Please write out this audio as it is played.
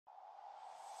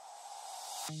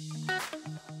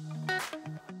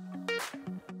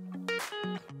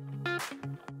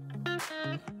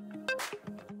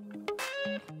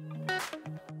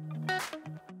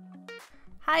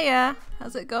Hiya,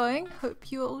 how's it going?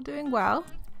 Hope you're all doing well.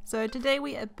 So today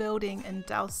we are building in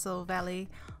Del Sol Valley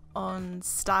on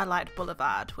Starlight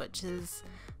Boulevard, which is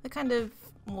the kind of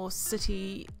more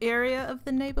city area of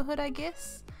the neighborhood, I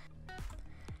guess.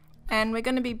 And we're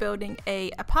going to be building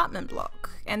a apartment block.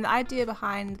 And the idea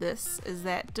behind this is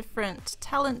that different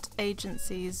talent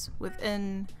agencies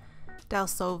within Del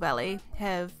Sol Valley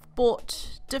have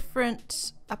bought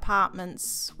different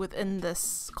apartments within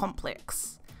this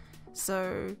complex.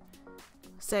 So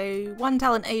say one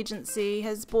talent agency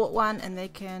has bought one and they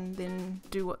can then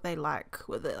do what they like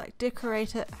with it, like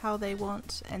decorate it how they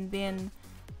want, and then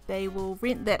they will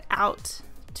rent that out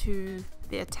to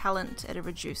their talent at a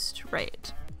reduced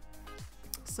rate.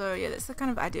 So yeah, that's the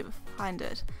kind of idea behind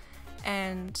it.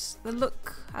 And the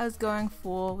look I was going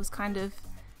for was kind of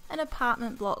an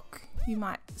apartment block you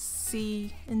might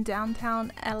see in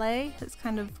downtown LA. It's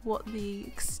kind of what the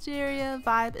exterior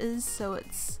vibe is, so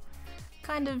it's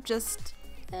kind of just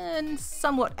a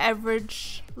somewhat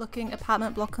average looking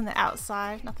apartment block on the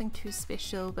outside, nothing too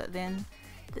special, but then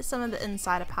some of the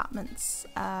inside apartments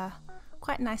are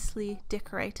quite nicely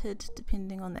decorated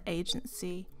depending on the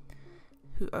agency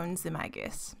who owns them, I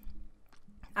guess.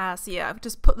 So yeah, I've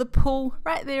just put the pool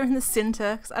right there in the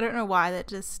center because I don't know why, that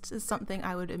just is something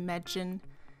I would imagine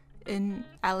in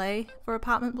LA for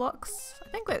apartment blocks. I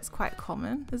think that's quite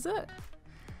common, is it?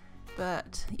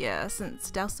 But yeah, since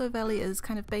Del Sol Valley is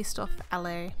kind of based off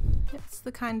LA, it's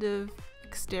the kind of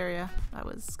exterior I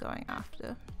was going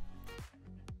after.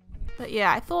 But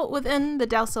yeah, I thought within the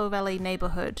Del Sol Valley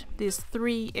neighborhood there's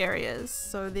 3 areas.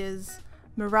 So there's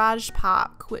Mirage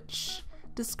Park, which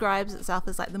describes itself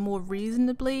as like the more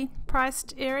reasonably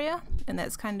priced area, and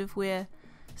that's kind of where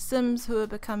Sims who are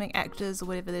becoming actors or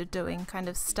whatever they're doing kind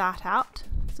of start out.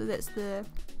 So that's the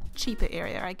cheaper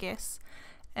area, I guess.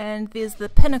 And there's the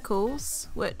Pinnacles,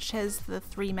 which has the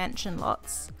 3 mansion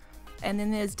lots, and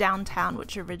then there's Downtown,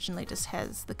 which originally just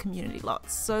has the community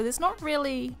lots. So there's not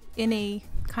really any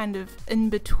kind of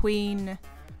in-between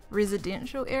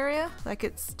residential area, like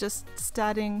it's just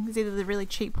starting, it's either the really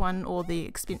cheap one or the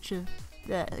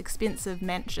expensive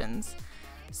mansions.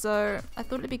 So I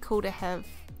thought it'd be cool to have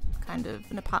kind of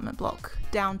an apartment block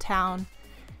downtown,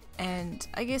 and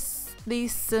I guess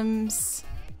these Sims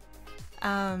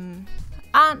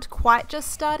aren't quite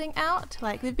just starting out,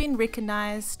 like they've been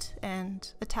recognized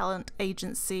and a talent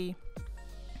agency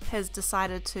has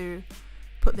decided to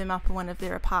put them up in one of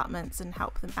their apartments and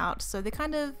help them out. So they're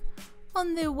kind of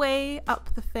on their way up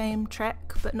the fame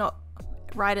track, but not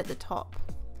right at the top.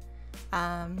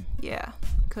 Yeah,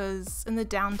 because in the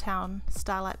downtown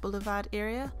Starlight Boulevard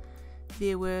area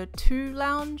there were 2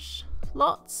 lounge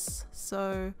lots,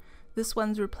 so this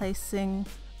one's replacing,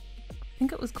 I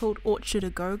think it was called Orchid A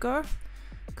Go Go,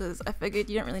 because I figured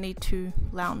you don't really need 2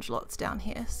 lounge lots down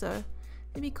here, so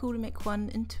it'd be cool to make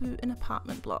one into an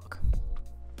apartment block.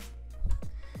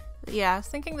 But yeah, I was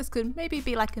thinking this could maybe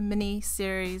be like a mini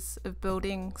series of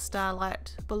building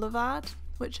Starlight Boulevard,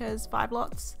 which has 5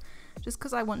 lots, just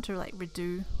because I want to like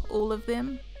redo all of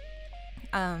them.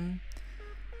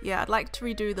 Yeah, I'd like to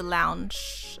redo the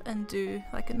lounge and do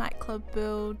like a nightclub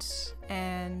build,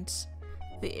 and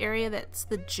the area that's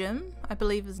the gym I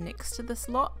believe is next to this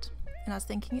lot, and I was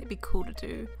thinking it'd be cool to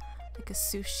do like a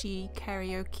sushi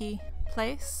karaoke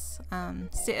place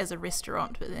set as a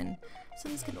restaurant, but then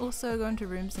Sims can also go into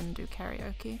rooms and do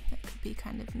karaoke. That could be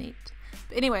kind of neat.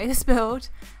 But anyway, this build,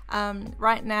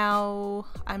 right now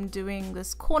I'm doing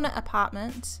this corner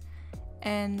apartment,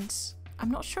 and I'm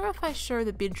not sure if I show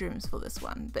the bedrooms for this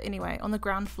one, but anyway, on the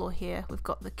ground floor here we've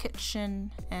got the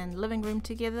kitchen and living room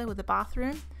together with a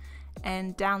bathroom,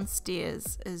 and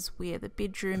downstairs is where the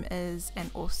bedroom is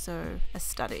and also a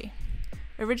study.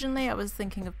 Originally I was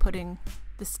thinking of putting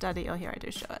the study, oh here I do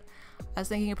show it, I was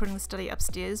thinking of putting the study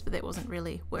upstairs, but that wasn't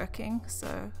really working,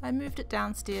 so I moved it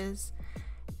downstairs.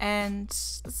 And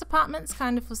this apartment's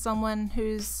kind of for someone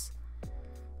who's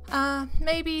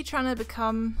maybe trying to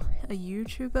become a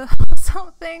YouTuber or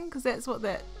something, because that's what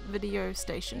that video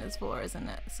station is for, isn't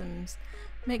it? Sims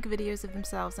make videos of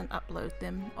themselves and upload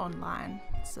them online.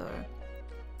 So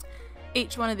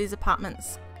each one of these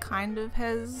apartments kind of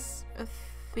has a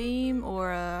theme,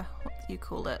 or a, what do you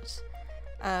call it,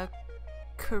 a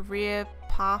career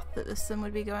path that the Sim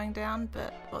would be going down,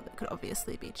 but well, that could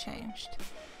obviously be changed.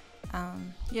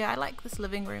 Yeah, I like this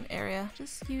living room area.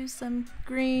 Just use some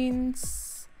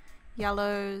greens,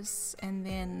 yellows, and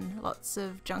then lots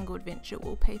of Jungle Adventure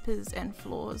wallpapers and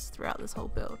floors throughout this whole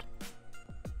build.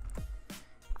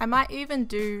 I might even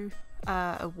do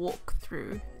a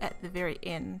walkthrough at the very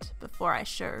end before I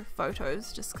show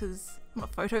photos, just because,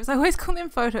 not photos, I always call them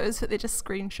photos, but they're just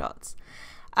screenshots.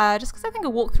 Just because I think a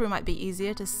walkthrough might be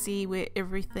easier to see where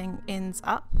everything ends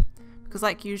up. Because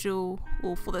like usual,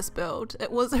 well, for this build,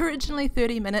 it was originally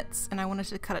 30 minutes and I wanted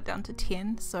to cut it down to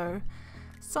 10, so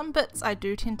some bits I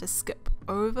do tend to skip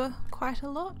over quite a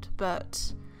lot,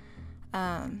 but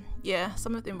yeah,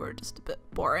 some of them were just a bit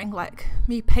boring, like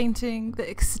me painting the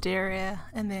exterior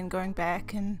and then going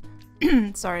back and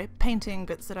sorry, painting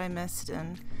bits that I missed,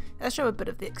 and I show a bit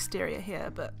of the exterior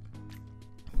here, but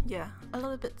yeah, a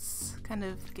lot of bits kind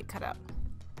of get cut out.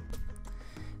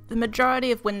 The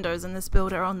majority of windows in this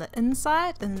build are on the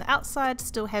inside, and the outside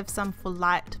still have some for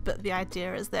light, but the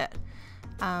idea is that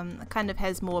it kind of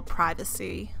has more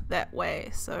privacy that way,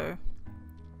 so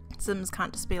Sims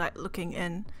can't just be like looking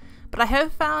in. But I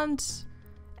have found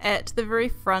at the very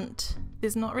front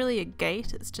there's not really a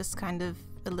gate, it's just kind of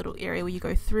a little area where you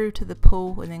go through to the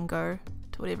pool and then go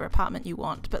to whatever apartment you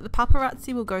want, but the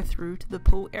paparazzi will go through to the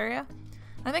pool area.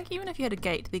 I think even if you had a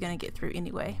gate, they're going to get through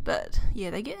anyway, but yeah,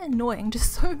 they get annoying,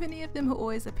 just so many of them are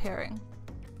always appearing.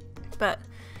 But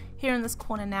here in this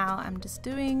corner now, I'm just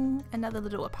doing another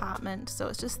little apartment, so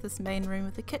it's just this main room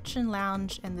with the kitchen,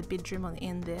 lounge, and the bedroom on the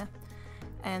end there.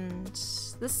 And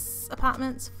this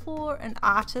apartment's for an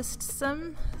artist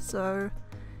sim, so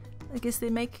I guess they're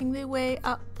making their way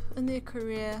up in their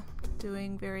career,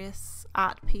 doing various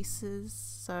art pieces,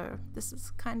 so this is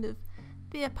kind of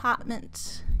the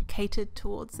apartment catered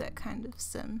towards that kind of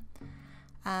sim.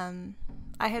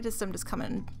 I had a sim just come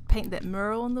in and paint that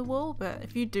mural on the wall, but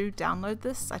if you do download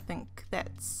this, I think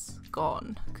that's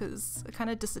gone because it kind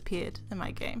of disappeared in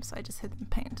my game, so I just had them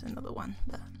paint another one.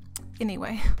 But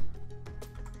anyway,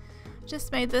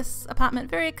 just made this apartment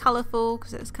very colourful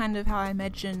because it's kind of how I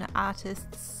imagine an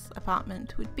artist's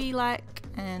apartment would be like,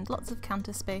 and lots of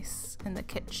counter space in the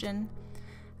kitchen.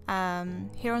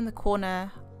 Here on the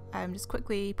corner I'm just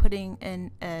quickly putting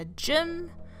in a gym,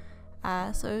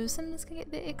 so Sims can get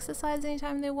their exercise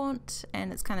anytime they want,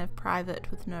 and it's kind of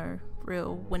private with no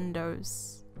real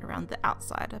windows around the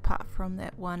outside apart from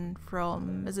that one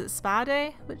from, is it Spa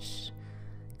Day, which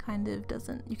kind of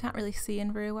doesn't, you can't really see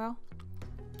in very well.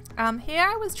 Here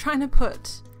I was trying to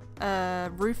put a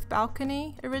roof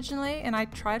balcony originally, and I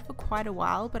tried for quite a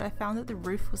while, but I found that the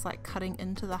roof was like cutting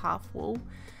into the half wall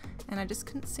and I just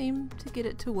couldn't seem to get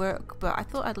it to work, but I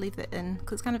thought I'd leave that in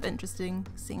because it's kind of interesting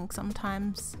seeing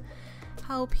sometimes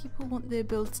how people want their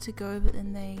builds to go, but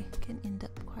then they can end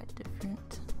up quite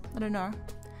different. I don't know.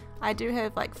 I do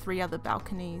have like 3 other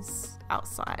balconies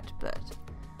outside, but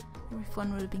the roof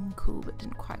one would have been cool but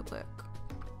didn't quite work.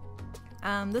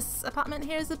 This apartment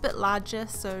here is a bit larger,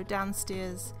 so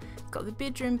downstairs it's got the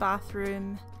bedroom,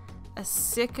 bathroom, a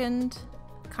second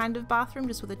kind of bathroom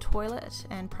just with a toilet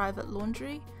and private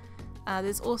laundry.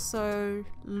 There's also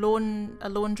a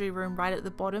laundry room right at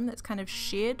the bottom that's kind of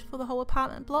shared for the whole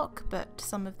apartment block, but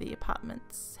some of the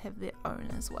apartments have their own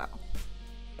as well.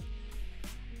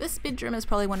 This bedroom is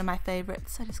probably one of my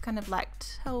favourites. I just kind of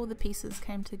liked how all the pieces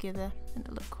came together and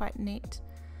it looked quite neat.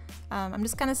 I'm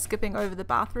just kind of skipping over the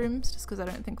bathrooms just because I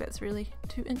don't think that's really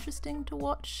too interesting to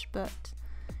watch, but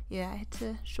yeah, I had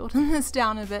to shorten this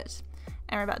down a bit.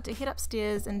 And we're about to head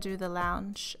upstairs and do the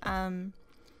lounge.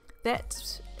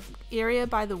 That area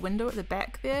by the window at the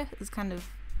back there is kind of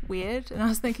weird, and I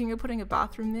was thinking of putting a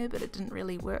bathroom there, but it didn't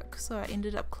really work, so I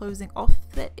ended up closing off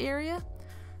that area.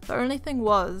 The only thing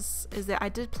is that I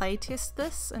did play test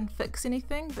this and fix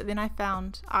anything, but then I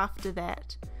found after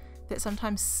that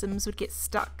sometimes Sims would get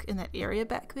stuck in that area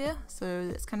back there, so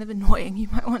that's kind of annoying. You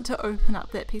might want to open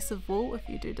up that piece of wall if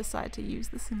you do decide to use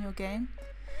this in your game.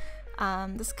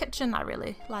 This kitchen I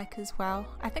really like as well.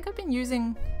 I think I've been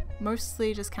using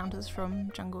mostly just counters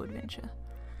from Jungle Adventure.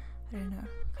 I don't know,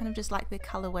 kind of just like their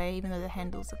colorway, even though the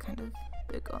handles are kind of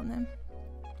big on them.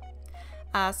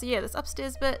 So yeah, this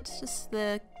upstairs bit, just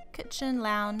the kitchen,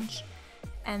 lounge,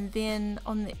 and then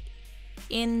on the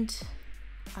end,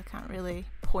 I can't really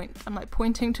point, I'm like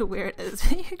pointing to where it is,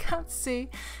 but you can't see.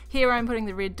 Here I'm putting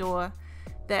the red door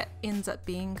that ends up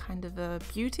being kind of a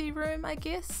beauty room, I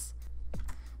guess.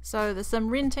 So the sim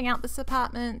renting out this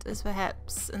apartment is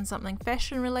perhaps in something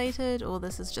fashion related, or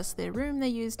this is just their room they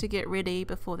use to get ready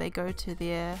before they go to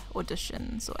their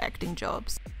auditions or acting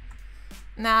jobs.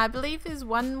 Now I believe there's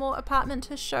one more apartment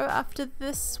to show after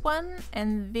this one,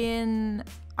 and then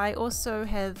I also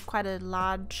have quite a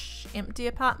large empty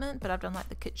apartment, but I've done like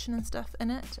the kitchen and stuff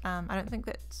in it. I don't think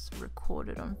that's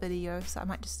recorded on video, so I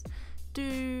might just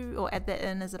do or add that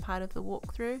in as a part of the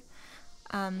walkthrough.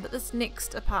 But this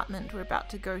next apartment we're about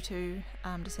to go to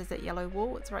just has that yellow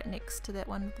wall. It's right next to that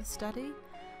one with the study.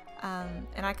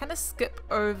 and I kind of skip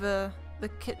over the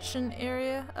kitchen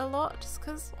area a lot just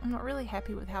because I'm not really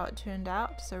happy with how it turned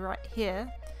out. So right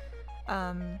here,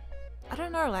 I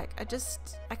don't know, like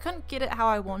I couldn't get it how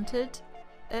I wanted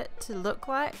it to look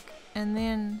like, and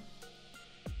then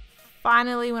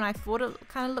finally when I thought it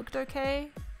kind of looked okay,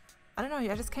 I don't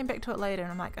know, I just came back to it later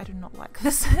and I'm like, I do not like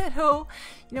this at all.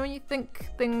 You know when you think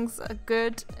things are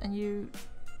good and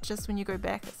when you go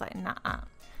back it's like nah.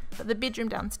 But the bedroom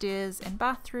downstairs and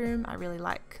bathroom, I really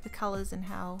like the colours and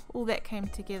how all that came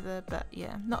together, but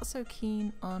yeah, not so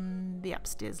keen on the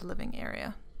upstairs living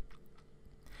area.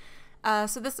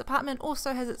 So this apartment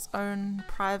also has its own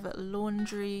private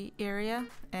laundry area,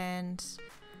 and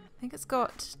I think it's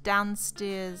got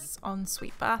downstairs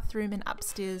ensuite bathroom, and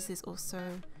upstairs there's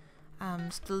also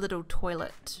just a little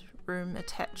toilet room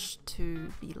attached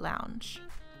to the lounge.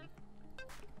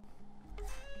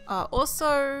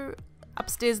 Also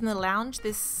upstairs in the lounge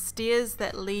there's stairs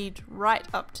that lead right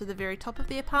up to the very top of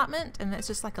the apartment, and that's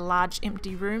just like a large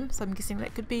empty room, so I'm guessing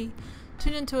that could be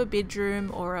turned into a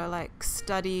bedroom or a like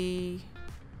study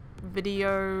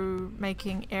video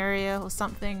making area or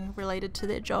something related to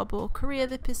their job or career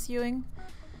they're pursuing.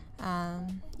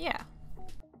 Yeah.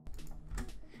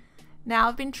 Now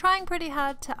I've been trying pretty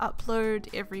hard to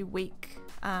upload every week.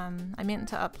 I meant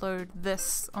to upload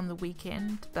this on the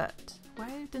weekend, but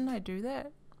why didn't I do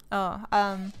that?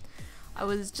 I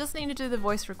was just needing to do the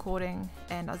voice recording,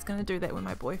 and I was going to do that when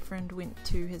my boyfriend went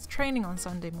to his training on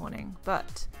Sunday morning,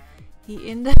 but he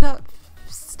ended up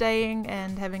staying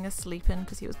and having a sleep in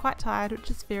because he was quite tired, which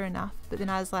is fair enough. But then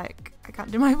I was like, I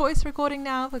can't do my voice recording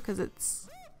now because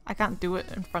I can't do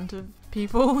it in front of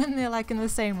people when they're like in the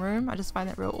same room. I just find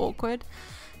that real awkward.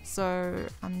 So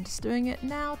I'm just doing it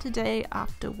now today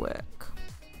after work.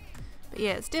 But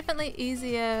yeah, it's definitely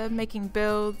easier making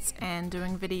builds and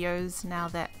doing videos now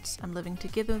that I'm living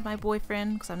together with my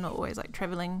boyfriend, because I'm not always like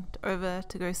traveling over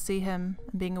to go see him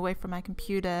and being away from my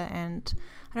computer, and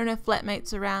I don't have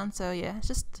flatmates around, so yeah, it's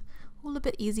just all a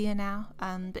bit easier now.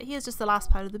 But here's just the last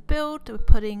part of the build. We're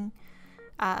putting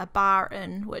a bar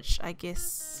in, which I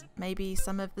guess maybe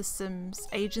some of the Sims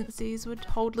agencies would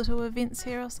hold little events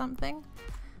here or something.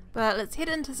 But let's head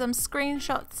into some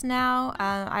screenshots now.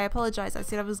 I apologize, I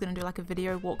said I was going to do like a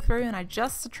video walkthrough and I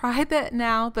just tried that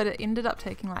now, but it ended up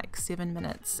taking like 7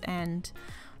 minutes and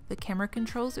the camera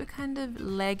controls were kind of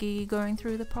laggy going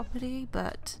through the property,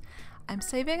 but I'm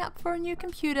saving up for a new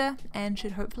computer and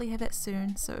should hopefully have it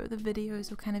soon, so the videos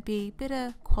will kind of be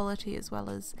better quality as well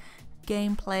as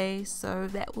gameplay, so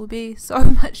that will be so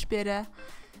much better.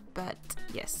 But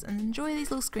yes, enjoy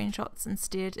these little screenshots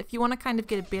instead. If you want to kind of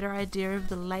get a better idea of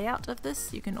the layout of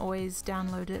this, you can always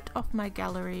download it off my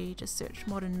gallery, just search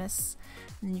ModernMiss,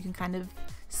 and you can kind of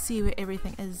see where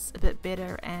everything is a bit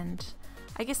better, and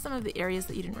I guess some of the areas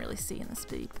that you didn't really see in the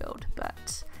speed build.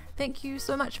 But thank you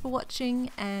so much for watching,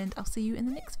 and I'll see you in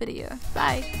the next video.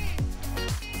 Bye!